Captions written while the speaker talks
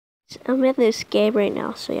I'm in this game right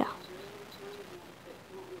now, so yeah.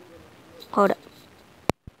 Hold up.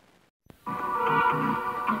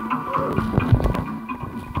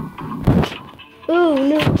 Oh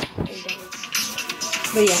no.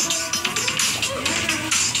 But yeah.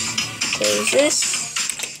 Close this.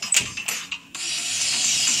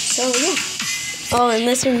 So yeah. Oh, and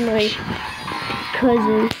this is my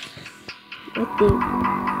cousin, I think.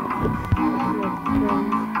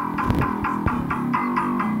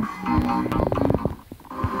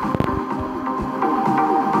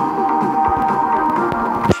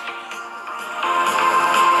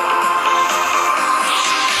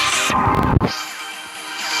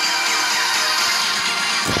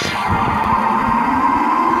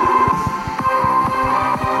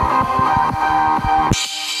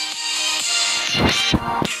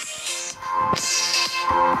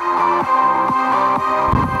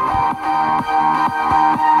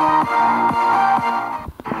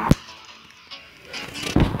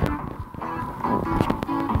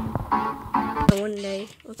 One day.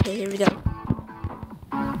 Okay, here we go.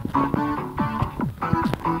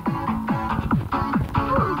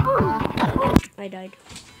 I died.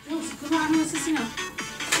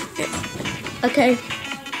 Okay.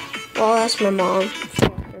 Well, that's my mom.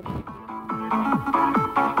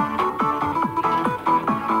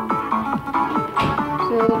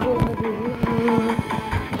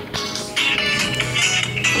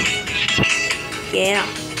 Yeah.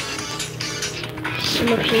 I'm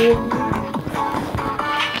a kid.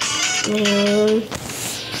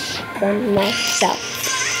 From myself.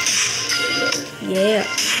 Yeah.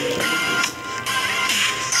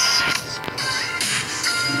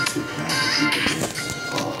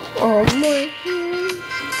 Oh my.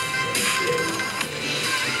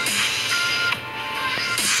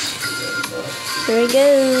 Here we go.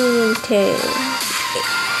 Okay.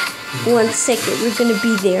 1 second. We're gonna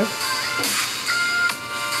be there.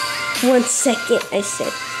 1 second, I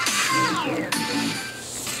said.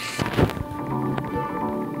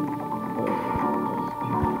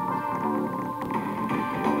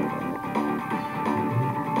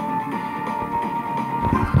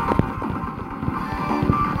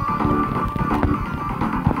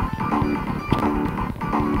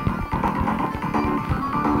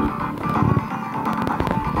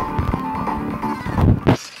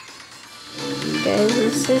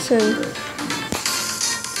 Guys, this is a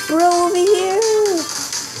bro over here.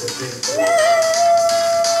 No!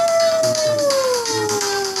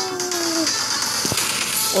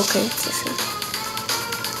 Okay, listen.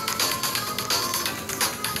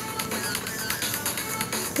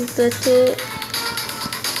 Is that it?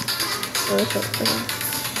 Okay,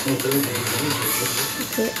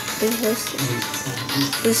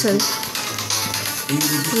 listen.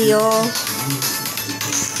 Y'all.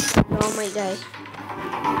 Oh my god.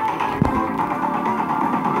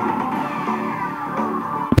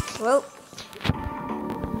 Well.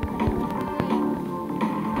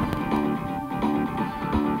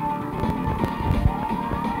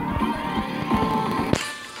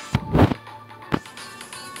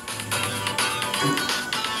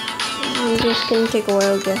 I'm just gonna take a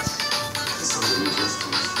wild guess.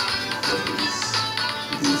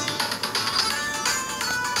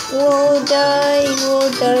 We'll die,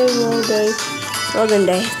 we'll die, we'll die. Well then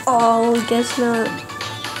die. Oh, guess not.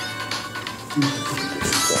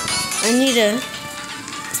 I need to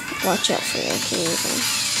watch out for that thing.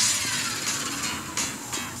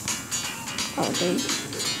 Oh, dang.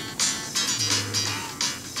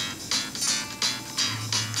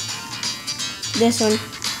 This one.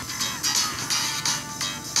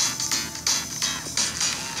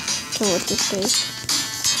 So what this is.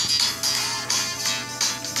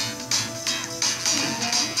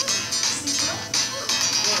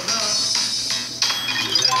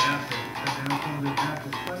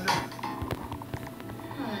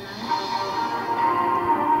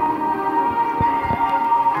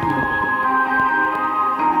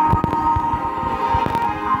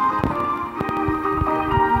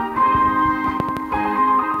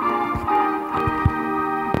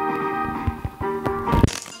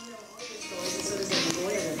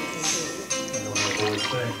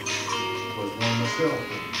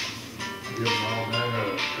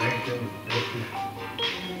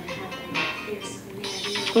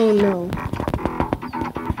 Oh no.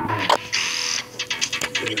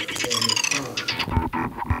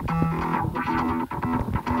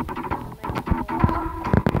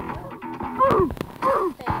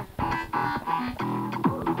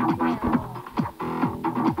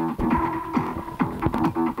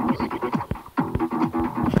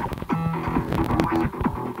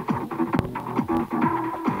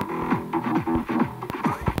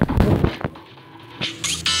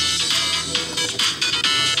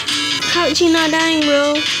 is he not dying,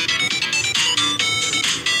 bro?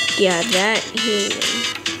 Yeah, that healing.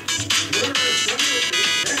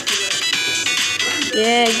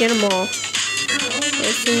 Yeah, get them all.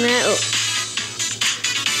 Listen that. Oh.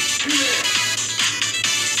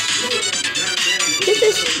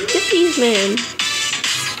 Get these, man.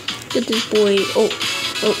 Get this boy. Oh.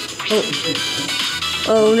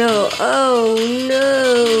 Oh no. Oh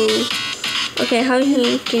no. Okay, how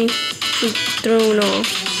can he throw it off?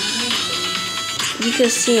 You can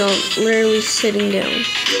see I'm literally sitting down.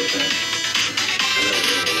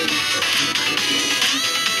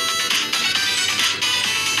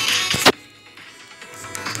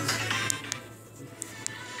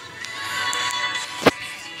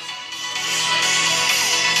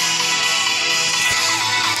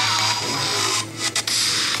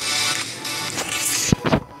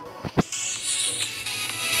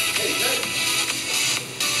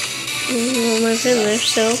 Almost in there,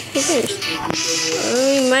 so who cares?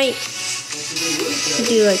 We might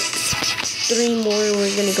do like 3 more.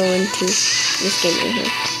 We're gonna go into this game right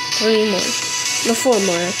here. 3 more. No, 4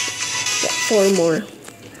 more actually. Yeah, 4 more.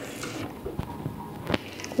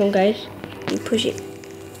 Come on, guys. Push it.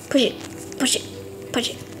 Push it. Push it. Push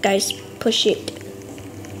it. Guys, push it.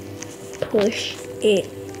 Push it.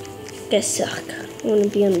 Guys suck. I wanna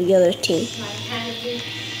be on the other team.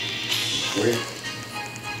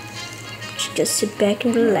 Just sit back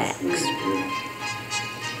and relax.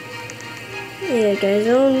 Yeah, guys.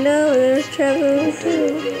 Oh no, they're traveling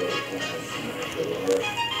too.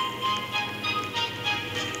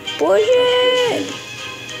 Push it!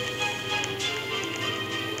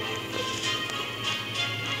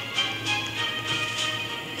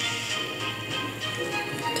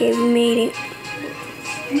 Okay, we made it.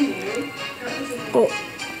 Oh,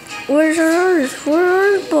 where's ours?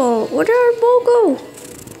 Where's our ball? Where did our ball go?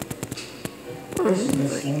 Oh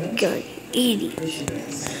my god, idiot.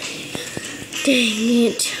 Dang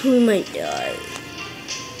it, we might die.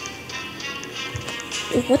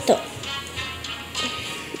 What the?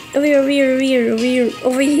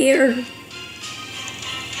 Over here.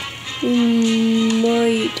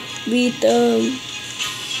 Might beat them.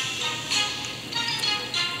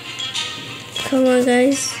 Come on,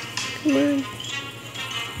 guys. Come on.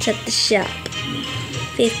 Check the shop.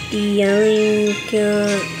 50, I only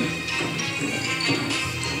got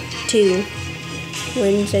 2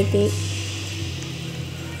 wins, I think.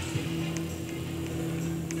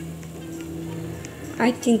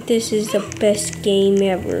 I think this is the best game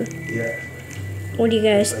ever. Yeah. What do you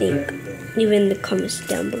guys think? Leave it in the comments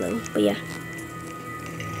down below. But yeah.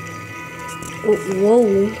 Oh,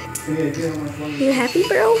 whoa. You happy,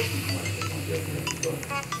 bro?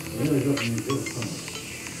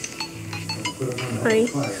 My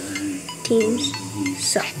teams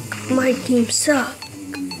suck. My team suck.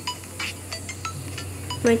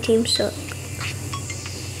 My team suck.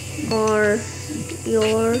 Are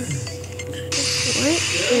your... What?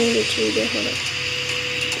 I need to change it. Hold up.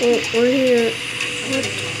 Oh, we're here. What?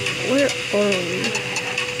 Where are we?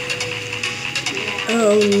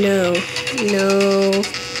 Oh no. No.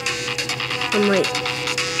 I'm like...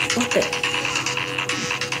 Okay.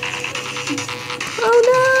 Oh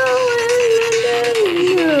no!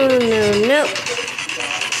 No.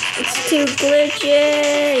 It's too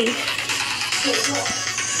glitchy.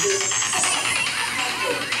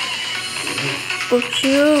 Oh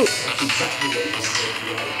shoot.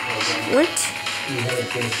 What's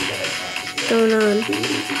going on?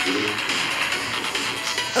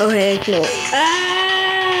 Oh heck no.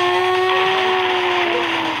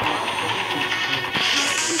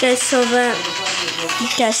 You guys saw that? You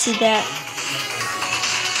guys see that?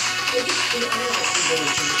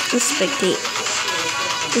 Let's spectate.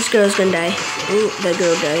 This girl's gonna die. Ooh, that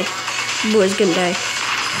girl died. Boy's gonna die.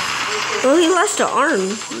 Oh, he lost an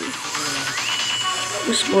arm.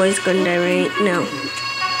 This boy's gonna die right now.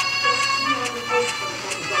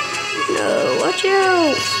 No, watch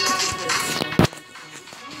out!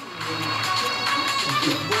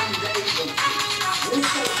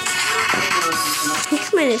 He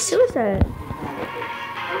committed suicide.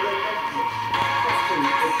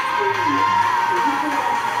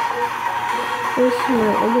 Where's my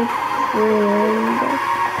other friend?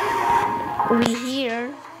 Over here.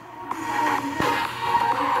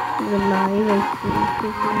 The live I see.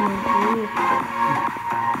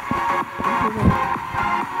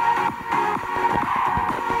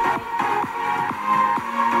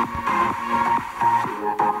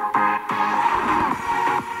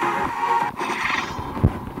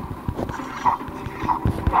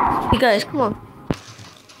 You guys, come on.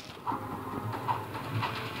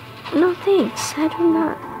 No thanks. I do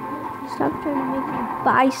not. Stop trying to make me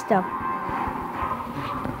buy stuff.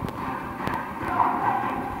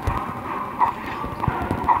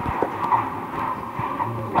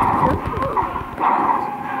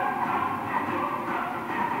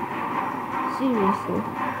 Seriously.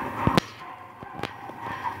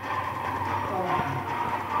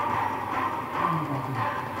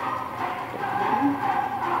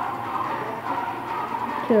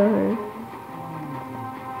 Kill her.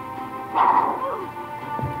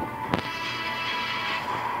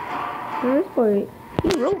 This boy, he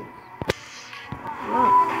wrote.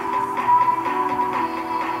 Wow.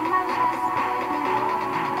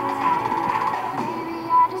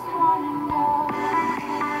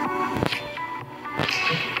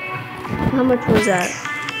 How much was that?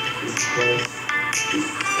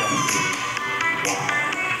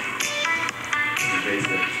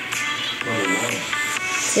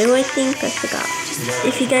 So I think I forgot.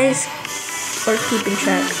 If you guys are keeping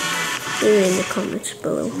track, leave it in the comments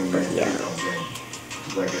below. But yeah.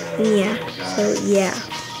 Yeah. So yeah.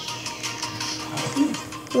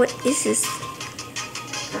 What is this?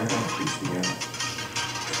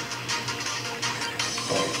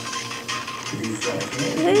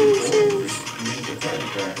 What is this?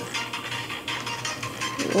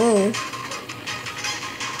 Whoa.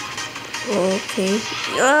 Okay.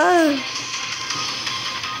 Ah!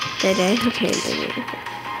 Did I? Okay,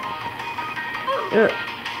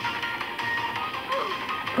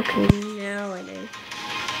 okay, now I know.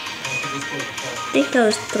 I think that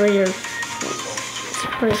was 3 or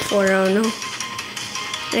 4, I don't know.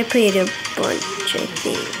 I played a bunch, I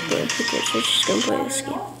think, but because we're just gonna play this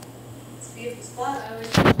game.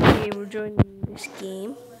 Okay, we're joining this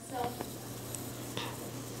game.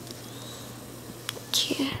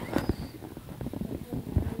 Okay.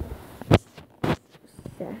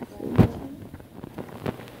 Assassin.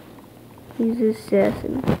 He's an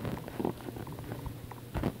assassin.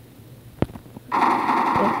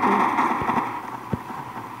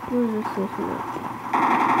 Where's the assassin?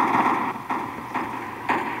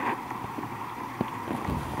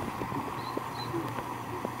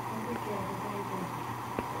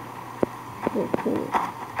 Okay. I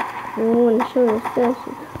don't want to show the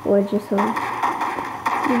assassin. Oh, I just saw him.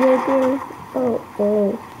 You right there?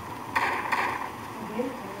 Oh.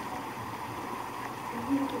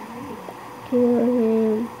 Kill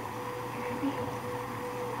him.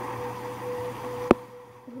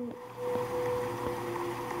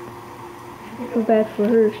 I feel bad for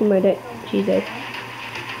her. She might die. She's dead.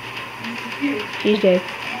 She's dead.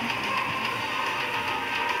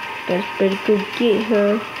 Guys better go get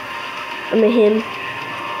her. I mean him.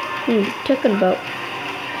 Talking about.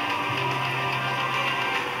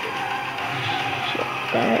 Shit,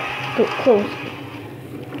 that. Go close.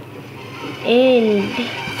 And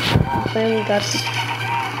finally got the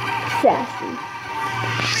assassin.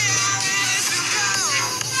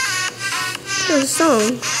 There's a song.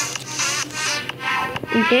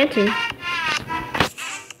 I'm dancing.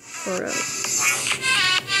 Hold on.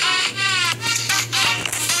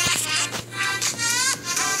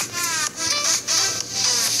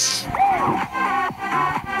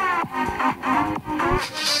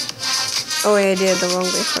 Oh wait, I did it the wrong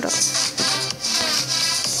way. Hold up.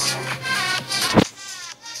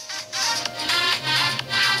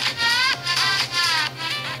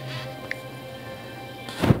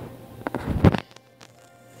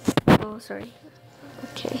 Oh, sorry.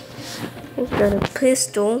 Okay. I've got a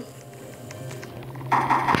pistol.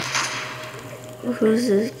 Who's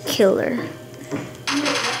the killer?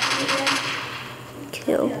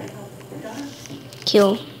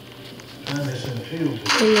 Kill. I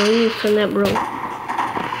know you from that bro.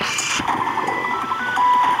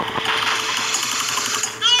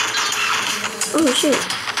 Oh shit.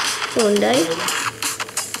 Someone died.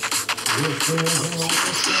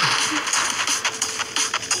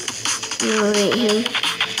 No, it ain't him.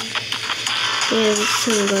 He has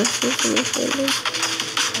sunglasses in his head.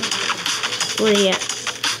 Where are you at?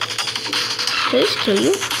 Did I just kill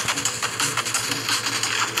you?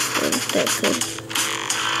 Oh, that's cool.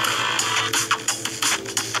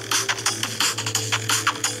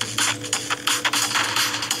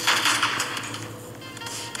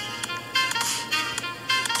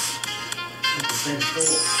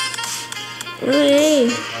 Hey,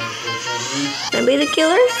 can I be the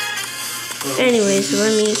killer? Anyways,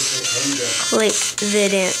 let me click the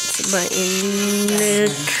dance button.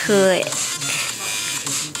 Click.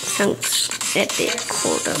 Sounds epic.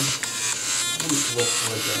 Hold up.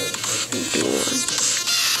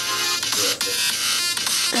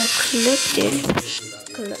 I clicked it.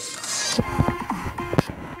 Click.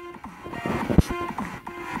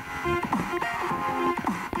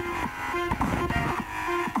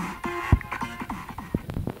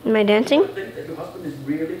 Am I dancing? Think that your husband is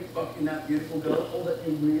really fucking that beautiful girl, or that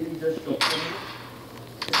he really does shop for you?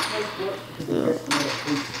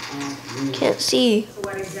 Can't see. So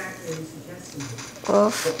what exactly are you suggesting?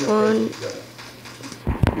 off on.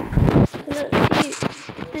 Cannot see.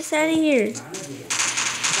 Get this out of here.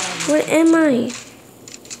 Where am I?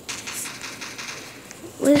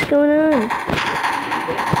 What's going on?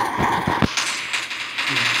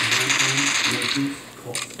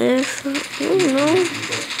 F, I don't know.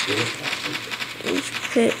 Each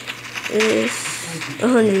pit is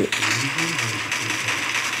 100.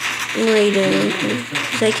 Right down, okay.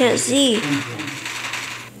 So I can't see.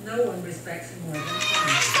 No one respects more than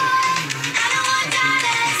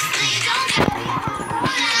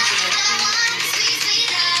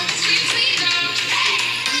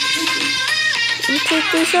Let me take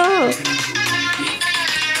this off.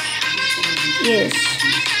 Yes.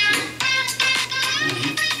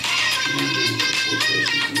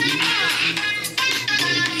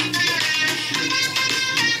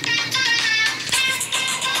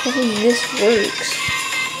 Hopefully this works.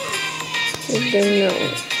 I don't know.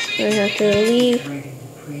 I have to leave.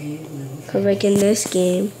 Come back in this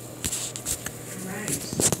game.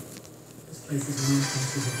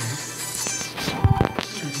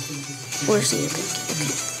 Where's the other game?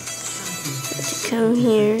 Okay. Let's come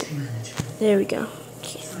here. There we go.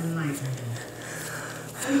 Okay.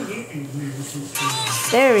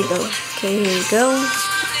 There we go. Okay, here we go.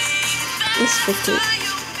 Let's spectate.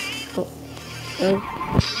 Oh.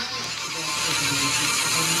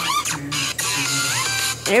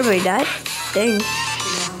 Everybody died? Dang.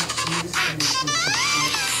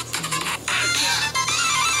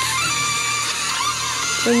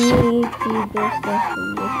 Let me feed this stuff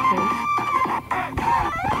in this place.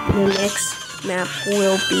 The next map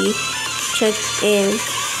will be checked in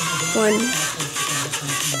one.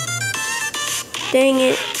 Dang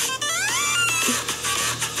it.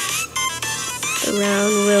 The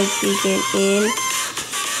round will begin in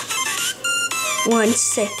 1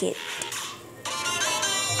 second.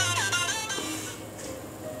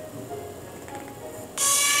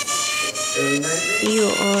 You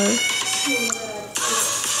are.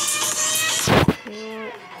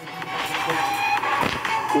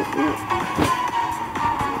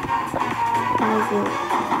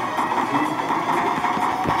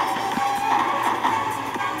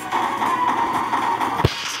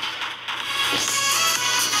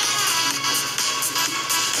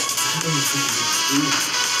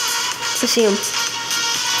 I see him.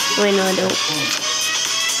 Wait, no, I don't.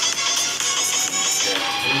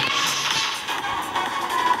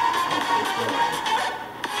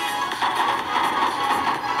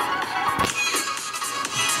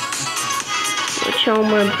 Watch all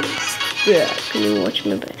my back. Can you watch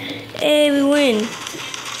my back? Hey, we win.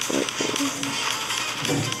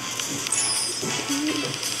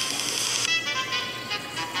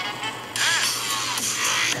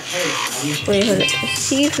 Wait, hold up. Let's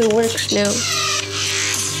see if it works now.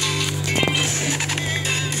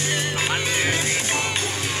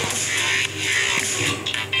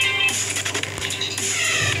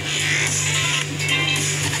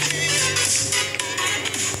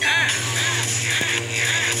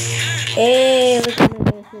 Hey, look at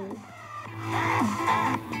my thing.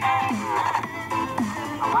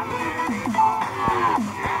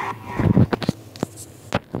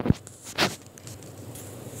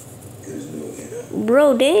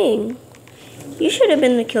 Bro, dang. You should have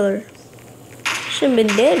been the killer. Should have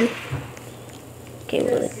been dead. Okay,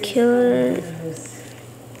 well, the killer.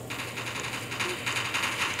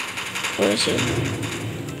 Where is he?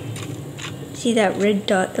 See that red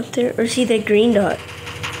dot up there? Or see that green dot?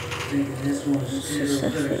 Okay.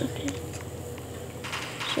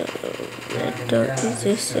 So, red dot is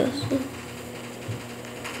this one.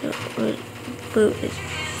 No, boot is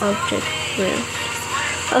object round.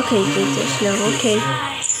 Okay, take this now. Okay.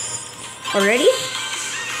 Already?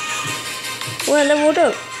 Well, leveled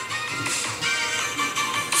up.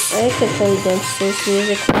 I could play against this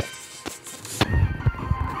music.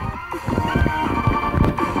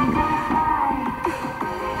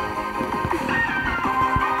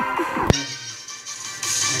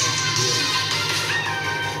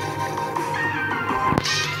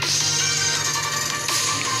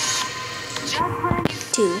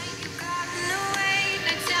 Two.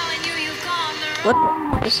 What the?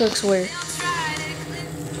 This looks weird.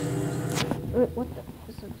 What the?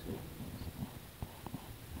 This looks weird.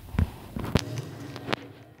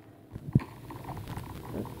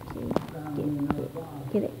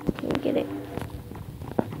 Get it. Can you get it?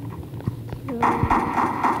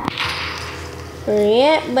 Hurry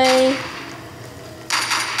up, buddy.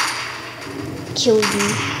 Kill you.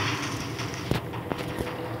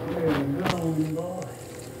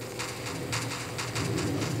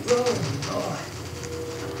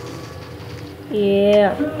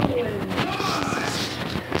 Yeah.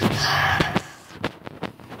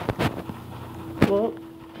 Well,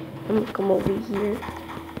 I'm gonna come over here.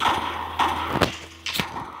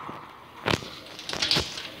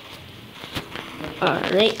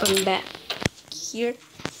 Alright, I'm back here.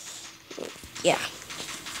 Yeah.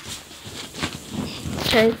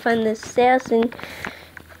 Trying to find the assassin.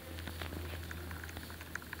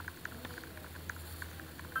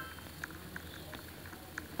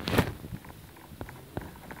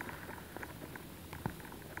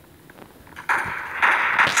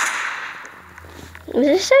 Is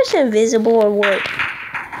this just invisible or what?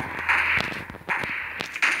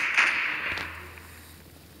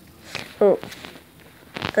 Oh.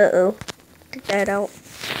 Uh-oh. Get that out.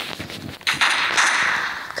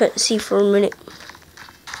 Couldn't see for a minute.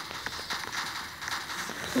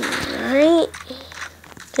 Alright.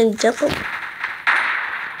 Can jump up.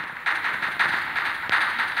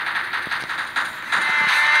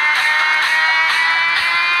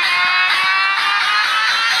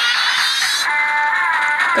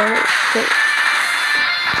 Go.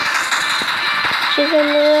 She's on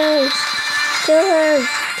the roof. Kill her.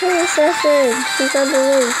 Kill the assassin. She's on the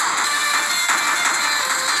roof.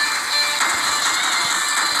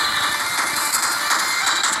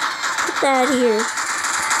 Get out of here.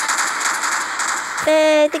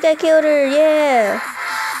 Hey, I think I killed her. Yeah.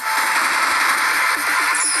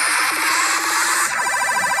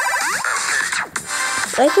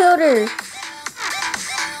 I killed her.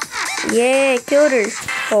 Yeah, I killed her.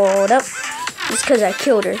 Hold up. It's because I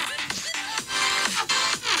killed her.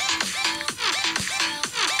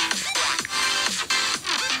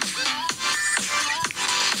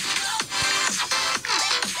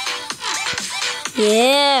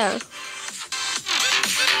 Yeah.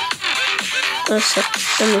 I'm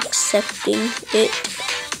accepting it.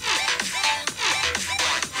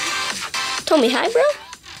 Tell me hi, bro.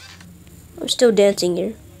 I'm still dancing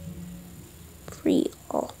here. Free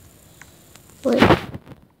all.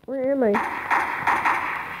 Where am I?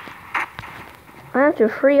 I have to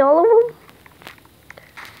free all of them?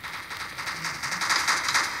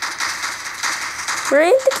 Where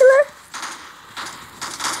is the killer?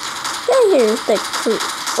 Get here, like,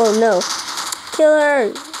 oh no. Kill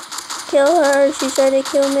her. Kill her. She's trying to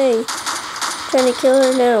kill me. Trying to kill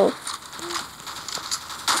her now.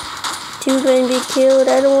 Two gonna be killed.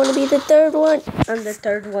 I don't want to be the third one. I'm the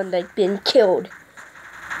third one that's been killed.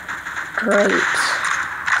 Great.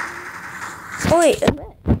 Oh wait, I'm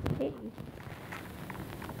back. Hey.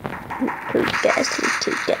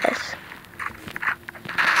 Two gas.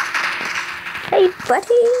 Hey,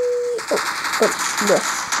 buddy. Oh, no.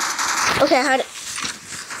 Okay, how did...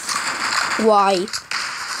 Why?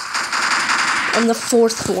 I'm the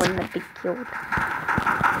fourth one that be killed.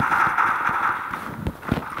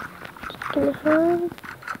 Kill her.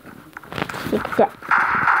 Take that.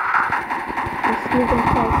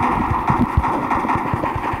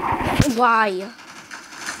 Why?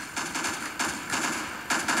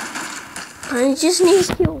 I just need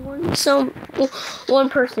to kill one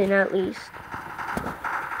person at least.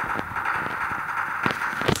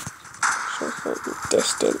 Show some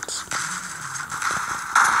distance.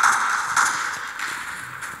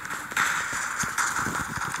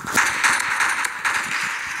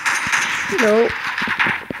 No.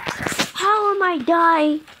 How am I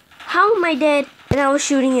die? How am I dead? And I was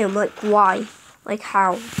shooting him. Like why? Like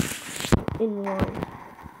how? And why?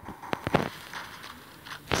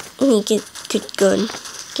 I need to get good gun.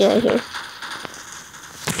 Get out of here.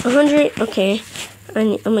 100? Okay.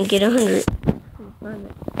 I'm gonna get 100.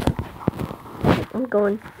 I'm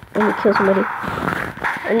going. I'm gonna kill somebody.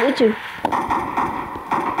 I need to.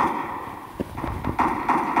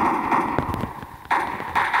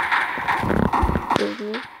 Kill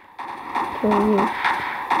you.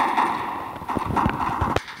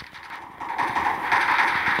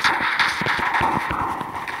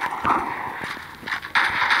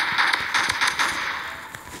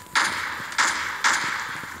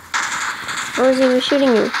 Why was he even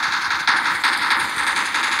shooting you?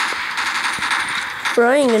 Bro,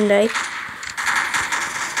 I ain't gonna die.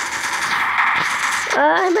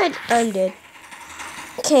 I'm dead.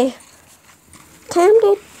 Okay. Okay, I'm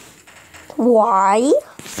dead. Why?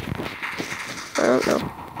 I don't know.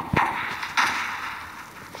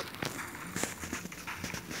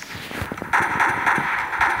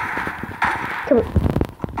 Come on.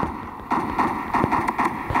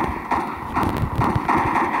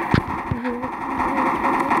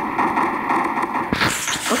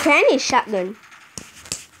 Okay, I need a shotgun.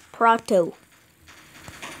 Prato.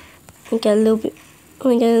 I got a little bit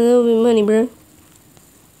of money, bro.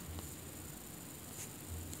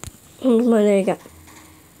 How much money I got?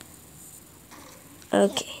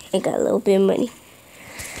 Okay. I got a little bit of money.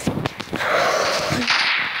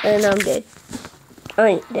 And I'm dead. I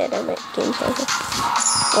ain't dead, I'm at game over.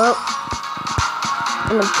 Well,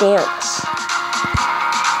 I'm gonna dance.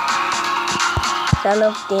 I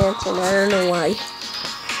love dancing, I don't know why.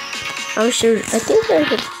 I'm sure, I think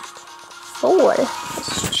there's a 4.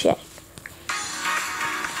 Let's check.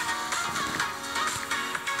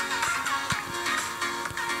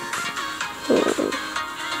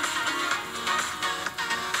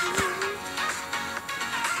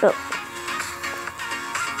 Oh.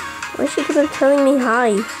 Why should you keep telling me hi?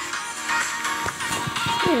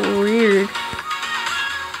 Weird.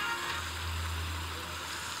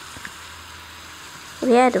 We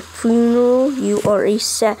had a funeral. You are a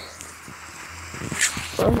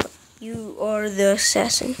you are the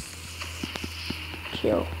assassin.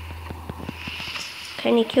 Kill.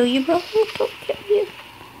 Can I kill you, bro? Don't kill you.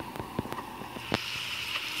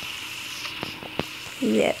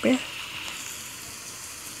 Yeah, bro.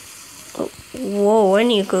 Oh, whoa, I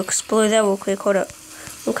need to go explore that real quick. Hold up.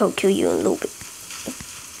 I'm gonna kill you in a little bit.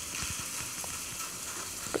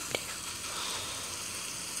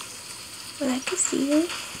 I can see you.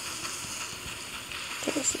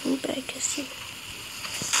 Can't see me, but I can see you.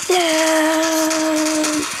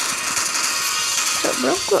 Down! What's up,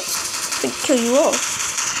 bro? Look. I'm gonna kill you all.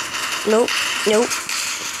 Nope. Nope.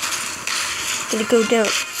 Gonna go down.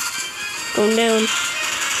 Going down.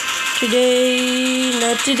 Today.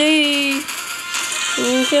 Not today. You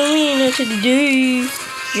can kill me. Not today.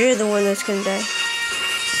 You're the one that's gonna die.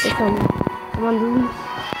 They come. I'm on the loose.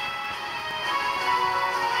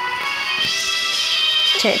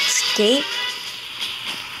 To escape.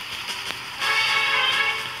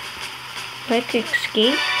 Let's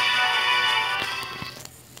escape.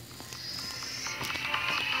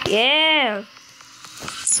 Yeah.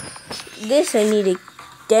 This I need to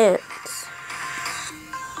dance.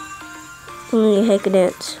 I need a heck of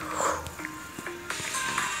dance.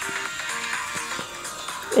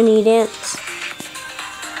 I need to dance.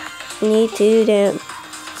 I need to dance.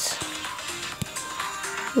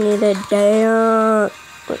 I need to dance.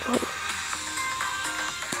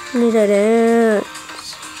 I need to dance.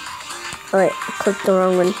 Alright, I clicked the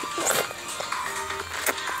wrong one.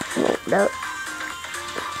 Hold up.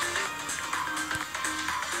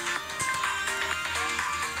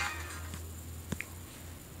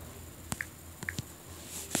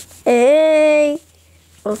 Hey!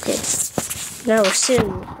 Okay. Now we're serious.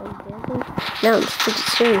 Now I'm pretty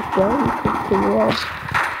serious, bro. I'm pretty well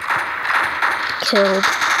killed.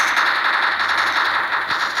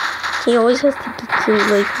 He always has to get killed.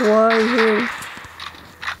 Like, why him?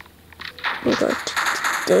 We got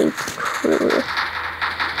today crew.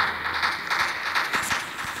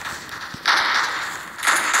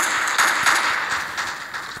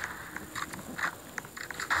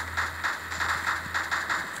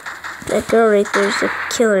 That girl right there is a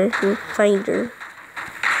killer and finder.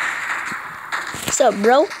 What's up,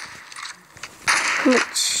 bro? How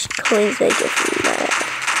much coins did I get from that?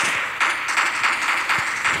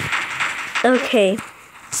 Okay.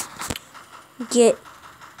 Get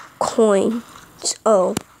coins.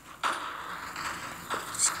 Oh.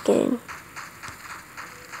 Skin.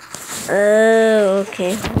 Oh,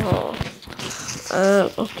 okay.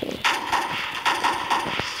 Oh. Okay.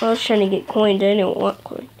 I was trying to get coins. I didn't want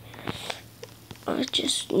coins. I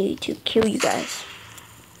just need to kill you guys.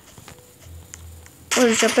 I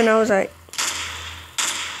was jumping. I was like,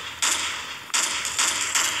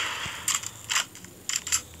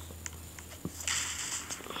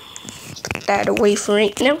 put that away for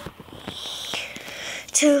right now.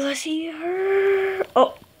 Till I see her.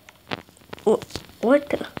 Oh, what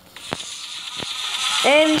the?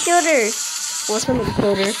 Hey, we killed her. Well, somebody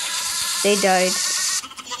killed her. They died.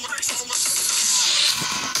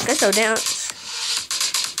 Guess I'll dance.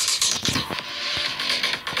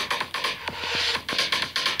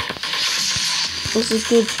 This is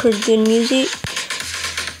good because good music.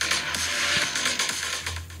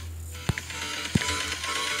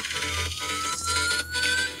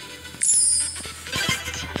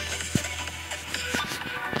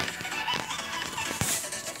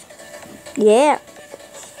 Yeah.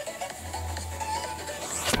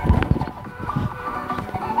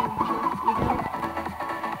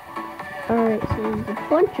 Alright, so there's a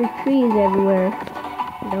bunch of trees everywhere.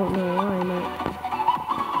 I don't know why not.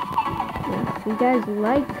 If you guys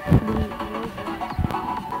like the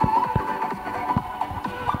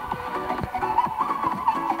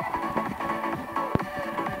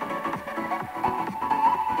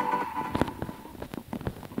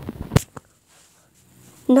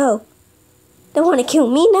No. They want to kill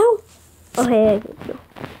me now? Oh, hey, I can kill.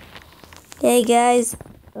 Hey, guys.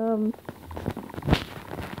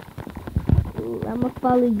 I'ma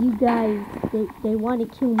follow you guys. They want to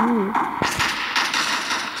kill me.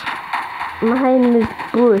 I'm hiding in this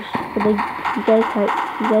bush, but you guys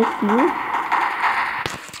see me?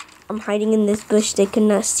 I'm hiding in this bush. They could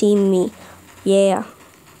not see me. Yeah.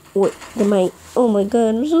 What? They might. Oh my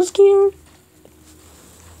god! I'm so scared.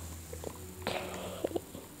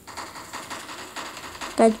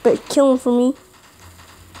 Guys, better kill him for me.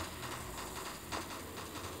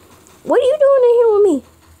 What are you doing in here with me?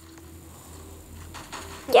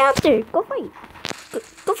 Get out there. Go fight.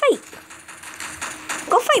 Go fight.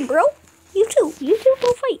 Go fight, bro. You too,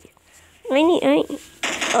 go fight.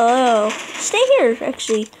 Stay here,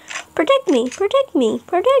 actually. Protect me.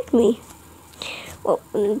 Well,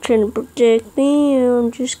 I'm trying to protect me.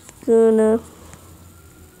 I'm just gonna...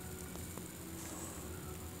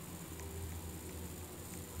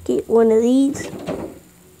 get one of these.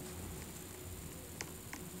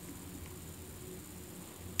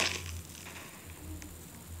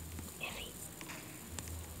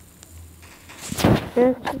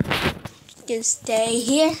 Just stay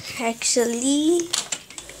here, actually.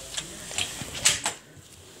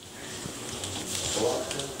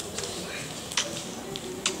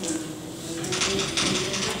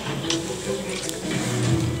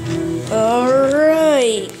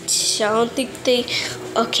 Alright. I don't think they...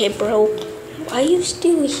 Okay, bro. Why are you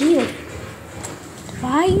still here?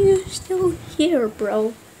 Why are you still here,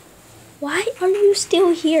 bro? Why are you still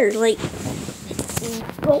here? Like...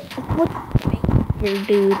 Go... What? Here,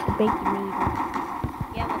 dude. The bacon meat.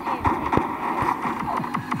 Yeah, but hey,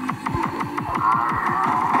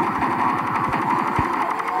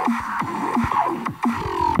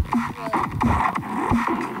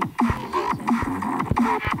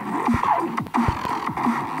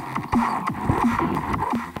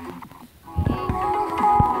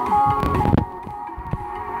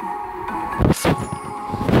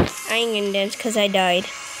 I ain't gonna dance because I died.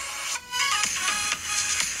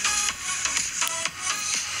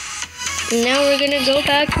 Now we're gonna go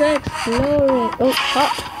back to exploring. Oh,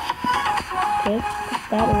 hop. Okay, put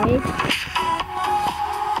that away.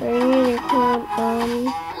 We're gonna come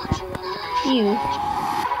you.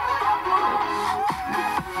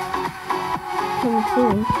 Coming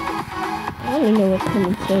soon. I don't even know what's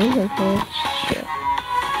coming soon. Okay, sure.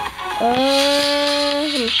 Let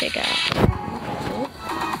me check out.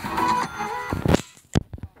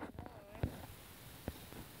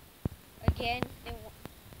 Again,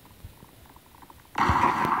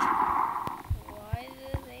 why do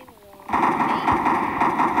they want me?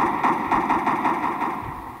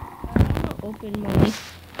 Open my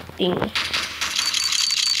thing.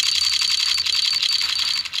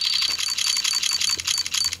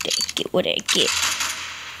 Get what I get.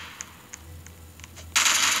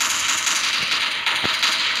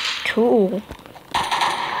 Cool.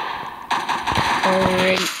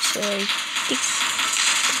 Alright, so I think.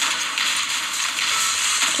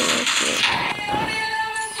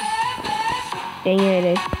 Dang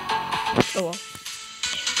it. Oh well.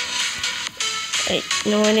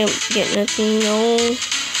 No, I didn't get nothing. No.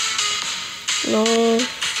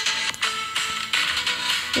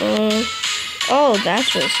 Oh,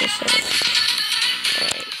 that's what it says.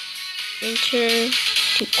 Alright. Winter,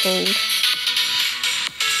 too cold.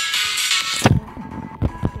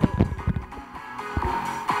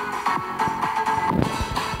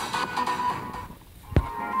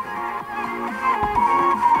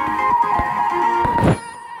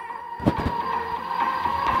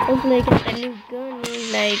 Hopefully I get a new gun,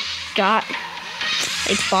 I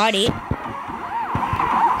bought it.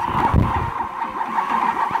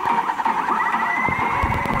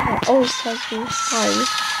 Oh, something hard.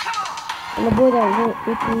 And the boy that went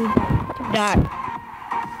with me died.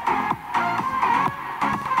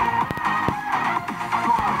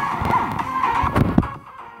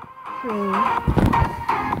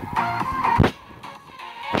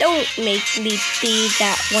 Don't make me be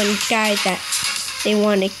that one guy that they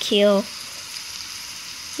want to kill.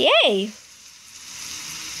 Yay!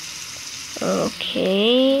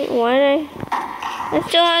 Okay, I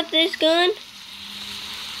still have this gun.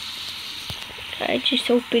 I just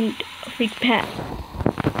opened a free pack.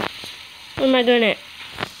 What am I gonna?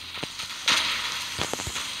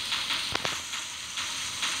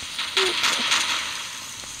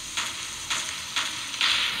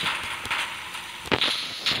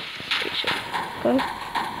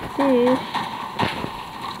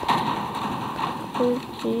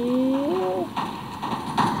 What's this?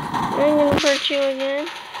 I'm gonna hurt you again.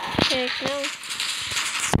 Heck no.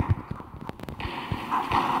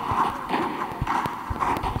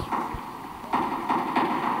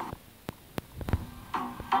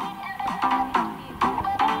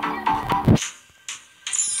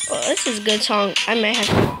 this is a good song. I might have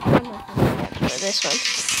to for this one.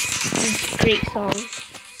 It's a great song.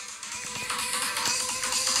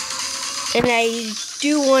 And I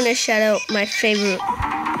do want to shout out my favorite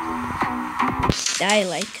that I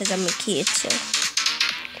like because I'm a kid, so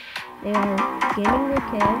they are Gaming with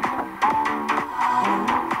Kev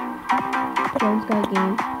and Jones Got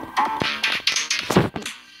Game.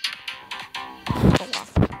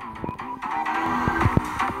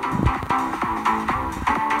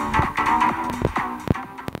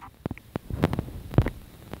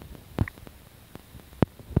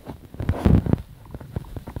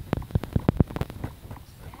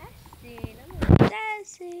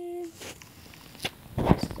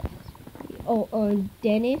 Oh,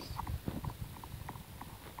 Dennis.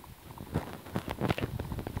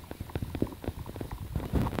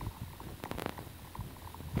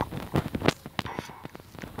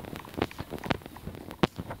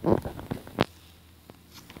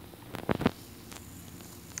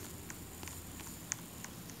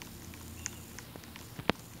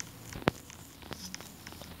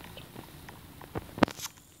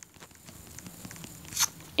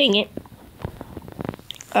 Dang it.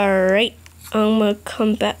 Alright, I'm gonna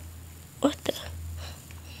come back. What the? I'm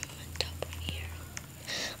on top of here.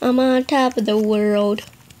 I'm on top of the world.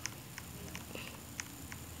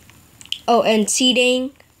 Oh, and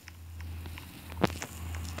seeding.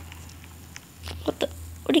 What the?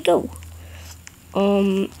 Where'd he go?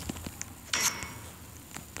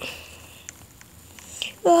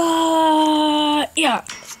 Yeah.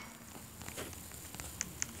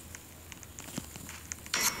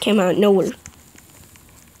 Came out of nowhere.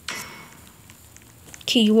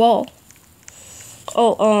 Key wall.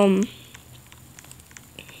 Oh,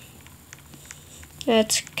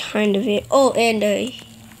 that's kind of it. Oh, and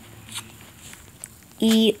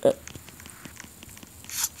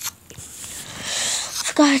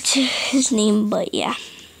forgot his name, but yeah.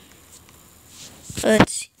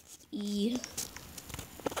 It's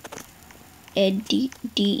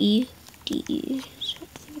D-E,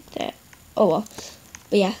 something like that. Oh well.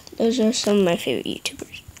 But yeah, those are some of my favorite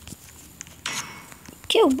YouTubers.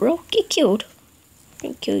 Kill, bro. Get killed. I'm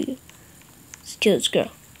gonna kill you. Let's kill this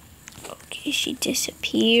girl. Okay, she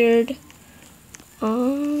disappeared.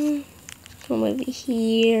 Come over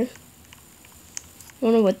here. I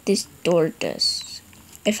wonder what this door does.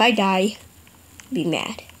 If I die, I'll be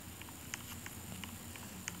mad.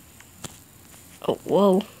 Oh,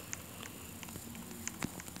 whoa.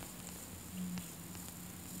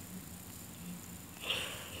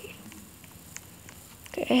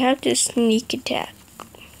 Okay, I have to sneak attack.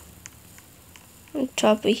 On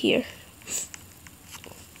top of here.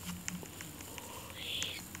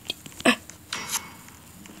 I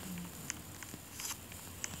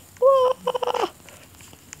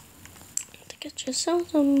think I just saw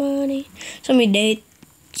somebody.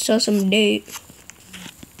 Saw some date.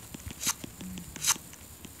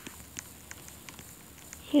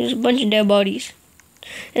 There's a bunch of dead bodies.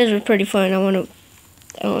 This was pretty fun. I wanna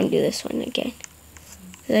do this one again.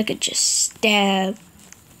 I could just stab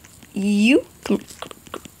you. Come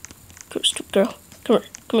here, girl. Come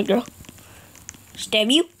here, girl. Stab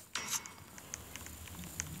you.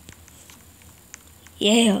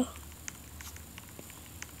 Yeah.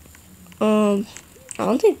 I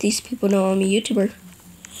don't think these people know I'm a YouTuber.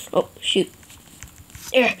 Oh, shoot.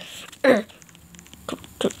 Could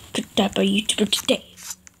type a YouTuber today.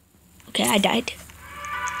 Okay, I died.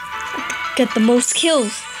 Got the most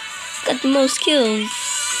kills. Got the most kills.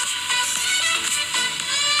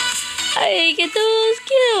 I get those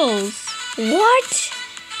kills. What?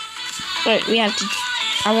 Alright, we have to.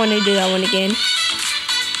 I want to do that one again.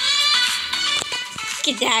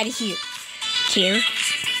 Get out of here. Here.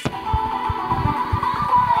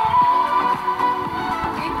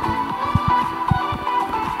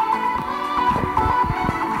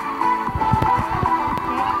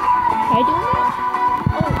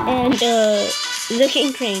 And the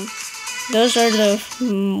King Crane. Those are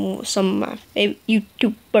some of my favorite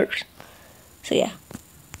YouTubers. So yeah,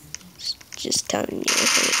 just telling you,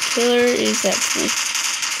 the killer is that fool.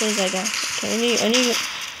 Because I got, okay,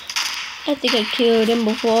 I think I killed him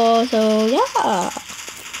before. So yeah,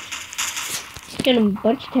 get him a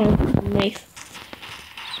bunch of times with a knife.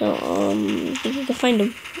 So I need to find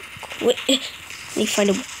him. Wait, need to find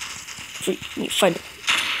him.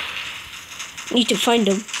 Need to find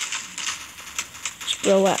him.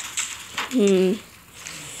 Grow up.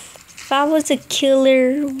 If I was a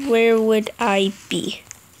killer, where would I be?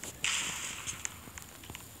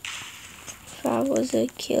 If I was a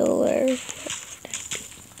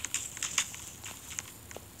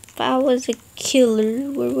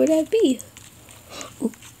killer, where would I be?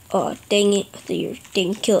 Ooh, Oh, dang it. I thought you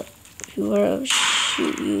didn't kill it. If you were, I'll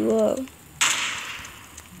shoot you up.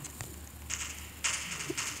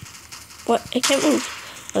 What? I can't move.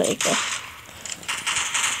 Oh, there you go.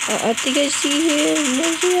 I think I see him.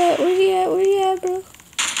 Where's he at? Where's he at? Where's he at, bro?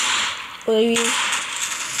 Where are you?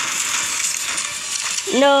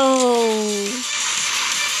 No.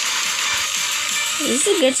 Is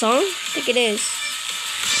this a good song? I think it is.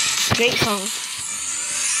 Great song.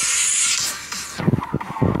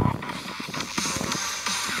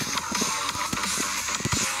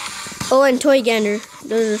 Oh, and Toy Gander.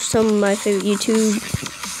 Those are some of my favorite YouTubers.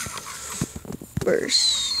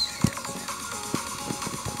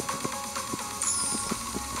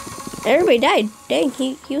 Everybody died. Dang,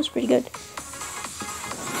 he was pretty good.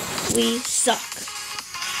 We suck.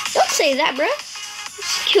 Don't say that, bruh.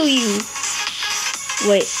 Let's kill you.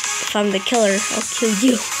 Wait, if I'm the killer, I'll kill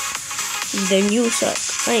you. Then you suck.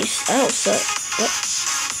 Nice. I don't suck. What?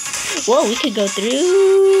 Whoa, we could go through.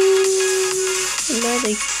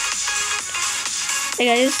 Another. Hey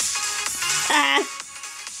guys. Ah.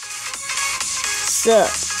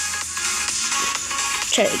 Suck.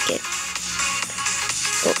 Try it again.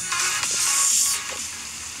 Oh.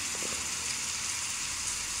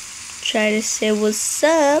 Try to say what's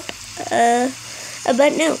up.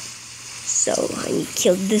 But no. So I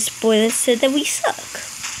killed this boy that said that we suck.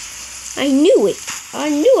 I knew it. I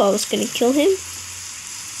knew I was gonna kill him.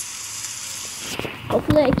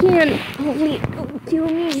 Hopefully I can. Hopefully it don't kill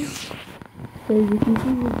me. Because if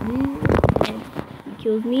he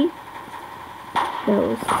kills me, that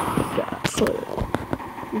was suck.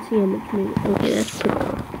 Let's see how much money. Okay, that's pretty.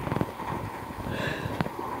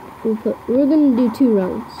 We're gonna do 2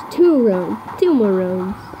 rounds. 2 rounds. 2 more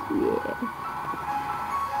rounds. Yeah.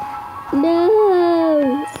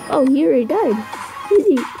 No! Oh, he already died. Who's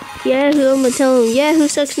he? Yahoo, I'm gonna tell him. Yahoo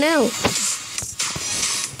sucks now.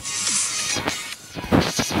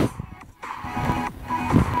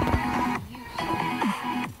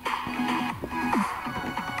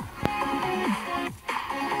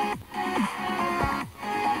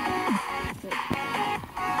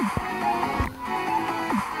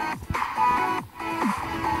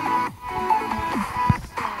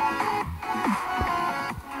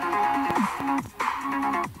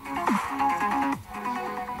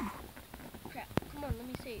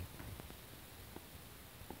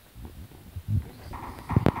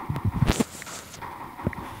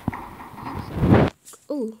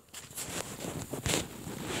 Oh.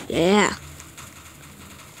 Yeah.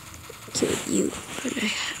 Kill you when I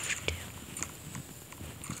have to.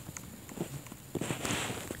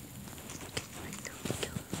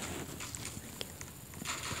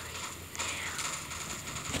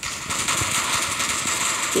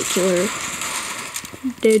 Okay, killer.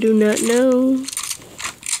 They do not know.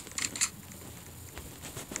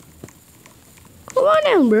 Come on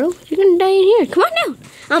down, bro. You're gonna die in here. Come on down.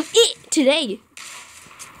 I'm it today.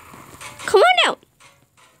 Come on out.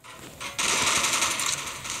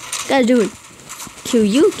 Gotta do it. Kill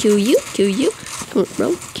you, kill you, kill you. Come on,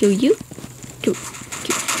 bro. Kill you. Kill.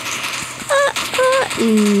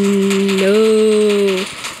 No.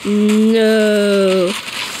 No.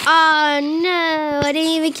 Oh, no. I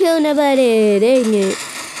didn't even kill nobody. Dang it.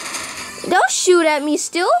 Don't shoot at me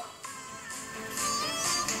still.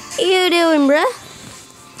 What you doing, bruh?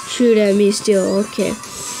 Shoot at me still. Okay.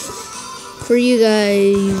 For you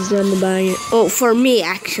guys, I'm gonna buy it. Oh, for me,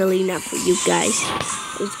 actually, not for you guys.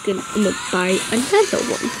 I'm gonna buy another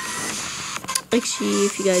one. Actually,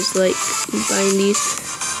 if you guys like buying these,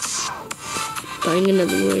 buying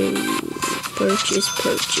another one. Purchase.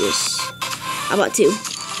 How about 2?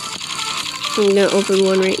 I'm gonna open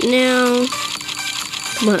one right now.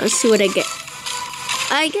 Come on, let's see what I get.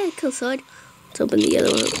 I got a kill sword. Let's open the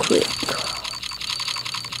other one real quick.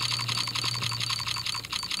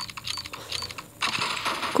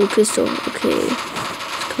 Cool pistol. Okay,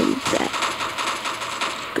 come back.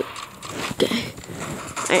 Good. Okay,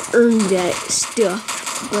 I earned that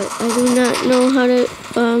stuff, but I do not know how to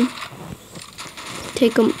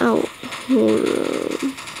take them out. Hold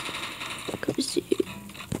on. Let me see.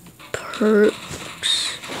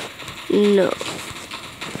 Perks. No.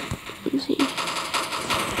 Let me see.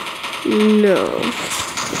 No.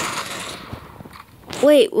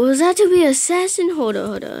 Wait, was that to be assassin? Hold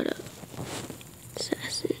on.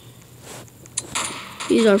 Assassin.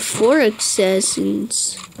 These are 4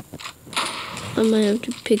 assassins. I might have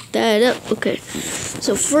to pick that up. Okay.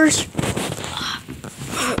 So first,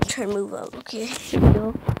 I'm trying to move up. Okay. Here we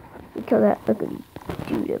go. Kill that fucking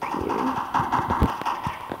dude up here.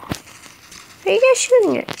 Are you guys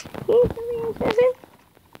shooting at? Can you tell me assassin?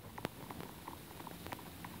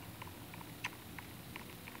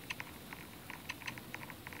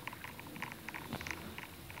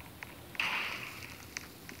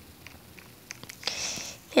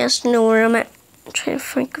 has to know where I'm at. I'm trying to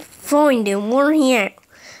find him. Where he at?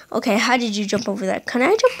 Okay, how did you jump over that? Can I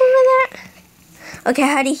jump over that? Okay,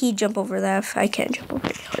 how did he jump over that if I can't jump over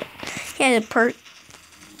it? Hold on. He has a perk.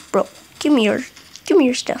 Bro, give me your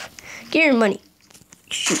stuff. Give your money.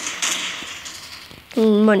 Shoot.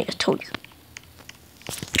 Money, I told you.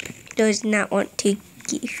 He does not want to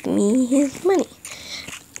give me his money.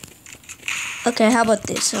 Okay, how about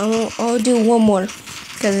this? I'll do one more.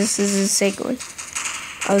 Because this is the second one.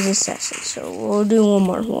 I was an assassin, so we'll do one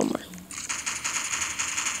more.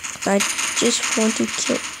 I just want to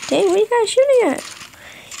kill. Dang, what are you guys shooting at?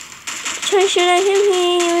 Try to shoot at him, he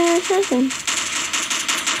ain't even an assassin.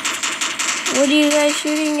 What are you guys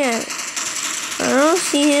shooting at? I don't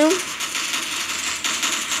see him.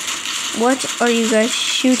 What are you guys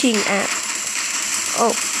shooting at?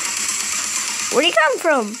 Oh. Where'd he come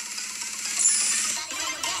from?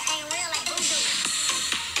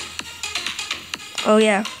 Oh,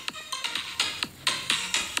 yeah.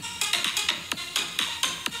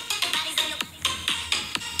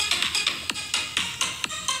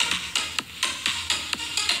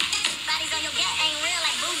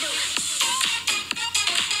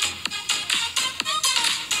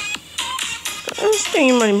 Spend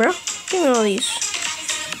your money, bro. Give me all these.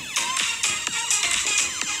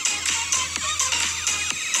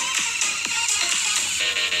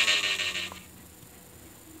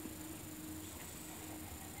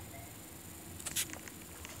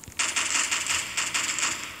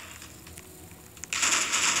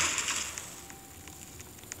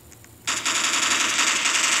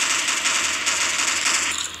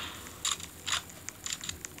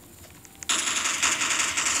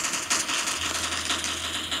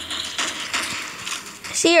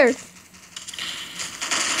 See her.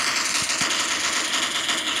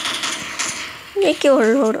 Let me kill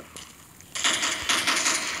her. Hold up.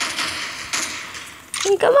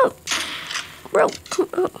 Hey, come up. Bro, come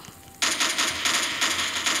up.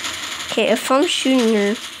 Okay, if I'm shooting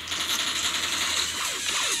her.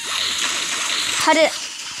 How did...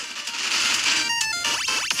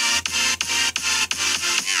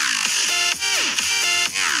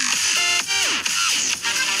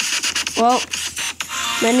 Well,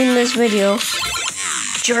 ending this video.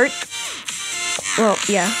 Jerk. Well,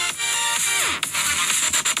 yeah.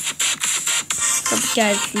 Hope you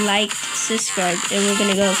guys like, subscribe, and we're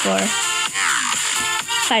gonna go for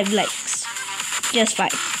 5 likes. Just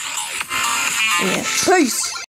 5. Yeah. Peace.